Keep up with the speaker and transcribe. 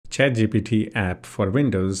ChatGPT app for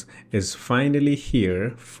Windows is finally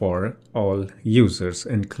here for all users,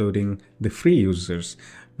 including the free users.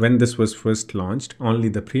 When this was first launched, only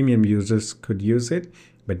the premium users could use it,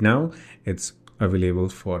 but now it's available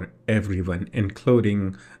for everyone,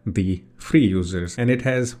 including the free users, and it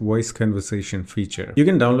has voice conversation feature. You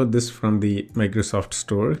can download this from the Microsoft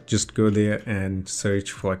Store. Just go there and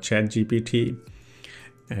search for ChatGPT.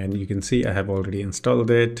 And you can see I have already installed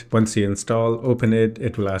it. Once you install, open it,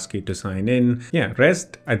 it will ask you to sign in. Yeah,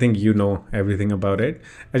 rest, I think you know everything about it.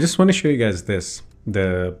 I just want to show you guys this,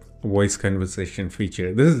 the voice conversation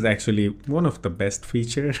feature. This is actually one of the best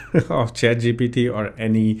features of ChatGPT or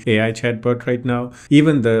any AI chatbot right now.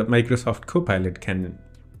 Even the Microsoft Copilot can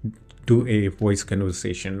do a voice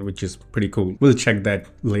conversation, which is pretty cool. We'll check that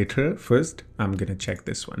later. First, I'm gonna check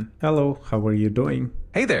this one. Hello, how are you doing?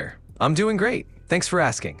 Hey there, I'm doing great. Thanks for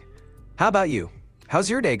asking. How about you? How's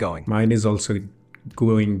your day going? Mine is also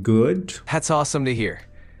going good. That's awesome to hear.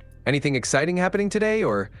 Anything exciting happening today,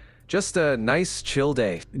 or just a nice chill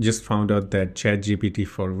day? Just found out that ChatGPT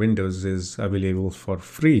for Windows is available for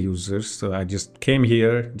free users, so I just came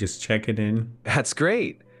here, just check it in. That's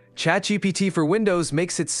great. ChatGPT for Windows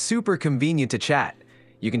makes it super convenient to chat.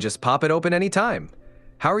 You can just pop it open anytime.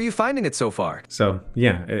 How are you finding it so far? So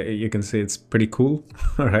yeah, you can see it's pretty cool.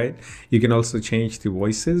 All right. You can also change the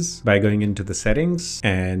voices by going into the settings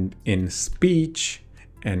and in speech,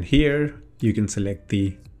 and here you can select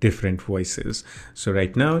the different voices. So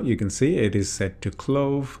right now you can see it is set to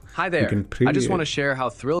Clove. Hi there. I just want to share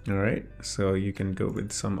how thrilled. All right. So you can go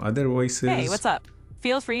with some other voices. Hey, what's up?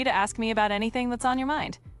 Feel free to ask me about anything that's on your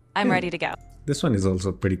mind. I'm ready to go. This one is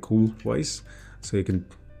also pretty cool voice. So you can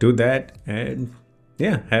do that and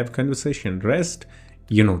yeah, have conversation. Rest,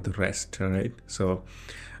 you know the rest. All right. So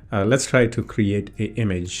let's try to create an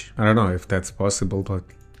image. I don't know if that's possible, but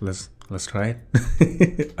let's try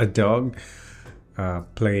it. A dog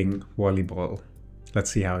playing volleyball. Let's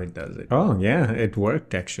see how it does it. Oh yeah, it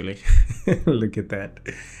worked actually. Look at that.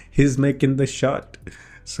 He's making the shot.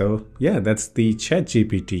 So yeah, that's the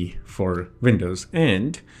ChatGPT for Windows,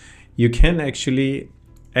 and you can actually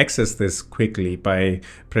access this quickly by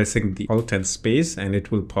pressing the Alt and space, and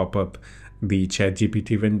it will pop up the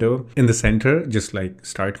ChatGPT window in the center, just like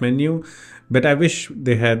start menu. But I wish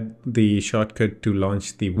they had the shortcut to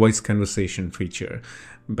launch the voice conversation feature.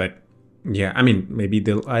 But yeah, I mean, maybe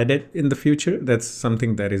they'll add it in the future. That's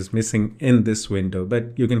something that is missing in this window.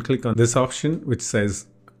 But you can click on this option, which says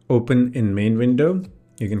open in main window.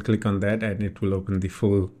 You can click on that and it will open the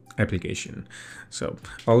full application. So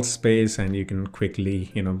Alt space, and you can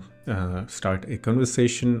quickly, start a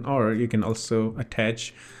conversation, or you can also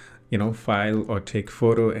attach, file or take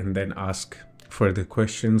photo and then ask further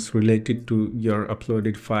questions related to your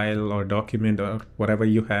uploaded file or document or whatever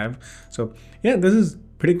you have. So yeah, this is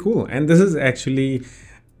pretty cool. And this is actually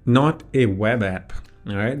not a web app.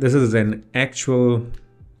 All right. This is an actual,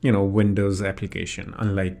 Windows application,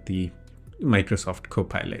 unlike the Microsoft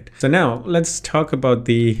Copilot. So now let's talk about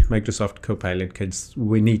the Microsoft Copilot, because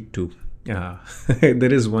we need to.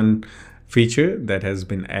 There is one feature that has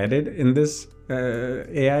been added in this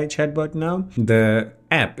AI chatbot now. The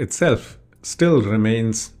app itself still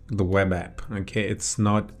remains the web app. Okay, it's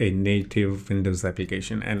not a native Windows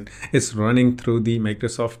application, and it's running through the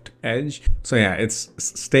Microsoft Edge. So yeah, it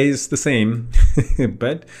stays the same,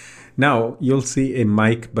 but now you'll see a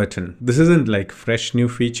mic button. This isn't like fresh new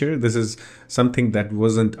feature. This is something that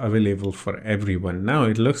wasn't available for everyone. Now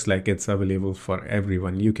it looks like it's available for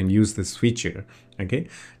everyone. You can use this feature. Okay,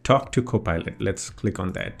 talk to Copilot. Let's click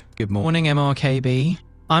on that. Good morning, MRKB.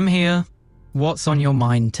 I'm here. What's on your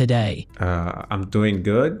mind today? I'm doing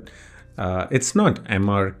good. It's not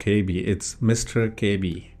MRKB, it's Mr.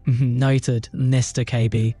 KB. Noted, Mr.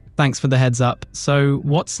 KB. Thanks for the heads up. So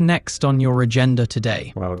what's next on your agenda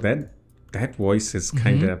today? Wow, that voice is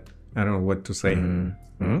kind of, I don't know what to say.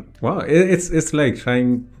 Well, it's like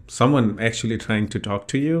someone actually trying to talk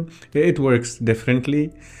to you. It works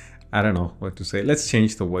differently. I don't know what to say. Let's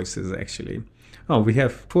change the voices actually. Oh, we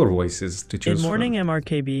have 4 voices to choose from. Good morning,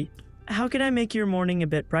 MRKB. How can I make your morning a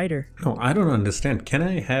bit brighter? No, I don't understand. Can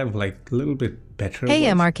I have like a little bit better Hey,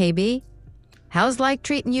 voice? MRKB. How's life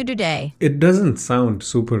treating you today? It doesn't sound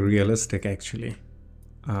super realistic actually.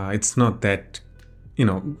 It's not that,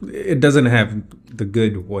 it doesn't have the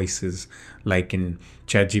good voices like in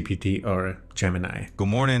ChatGPT or Gemini. Good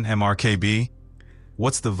morning, MRKB.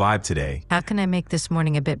 What's the vibe today? How can I make this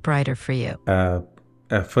morning a bit brighter for you?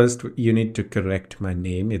 First, you need to correct my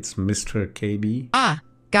name. It's Mr. KB. Ah,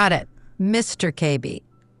 got it. Mr. KB.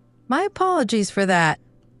 My apologies for that.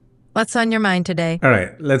 What's on your mind today? All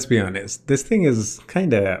right, let's be honest. This thing is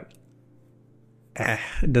kind of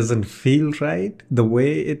it doesn't feel right the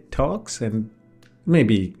way it talks, and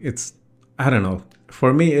maybe it's, I don't know.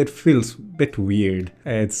 For me, it feels a bit weird.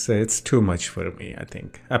 It's too much for me, I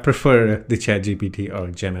think. I prefer the ChatGPT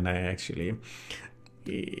or Gemini, actually.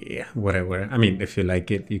 Yeah, whatever. I mean, if you like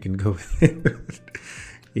it, you can go with it.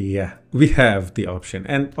 Yeah, we have the option.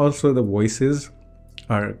 And also the voices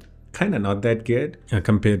are kind of not that good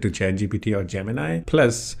compared to ChatGPT or Gemini.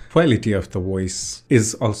 Plus, quality of the voice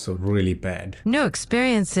is also really bad. New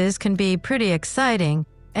experiences can be pretty exciting.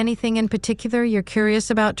 Anything in particular you're curious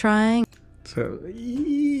about trying? So,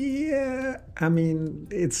 yeah, I mean,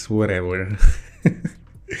 it's whatever.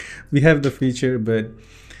 We have the feature, but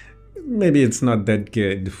maybe it's not that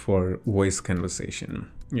good for voice conversation.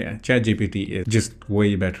 Yeah, ChatGPT is just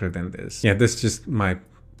way better than this. Yeah, that's just my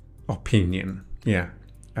opinion. Yeah,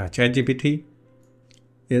 ChatGPT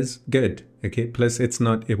is good. Okay, plus it's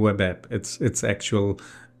not a web app. It's actual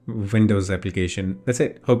Windows application. That's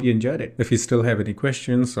it. Hope you enjoyed it. If you still have any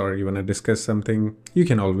questions or you want to discuss something, you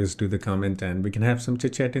can always do the comment and we can have some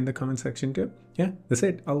chit chat in the comment section too. Yeah, that's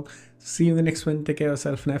it. I'll see you in the next one. Take care of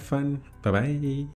yourself and have fun. Bye bye.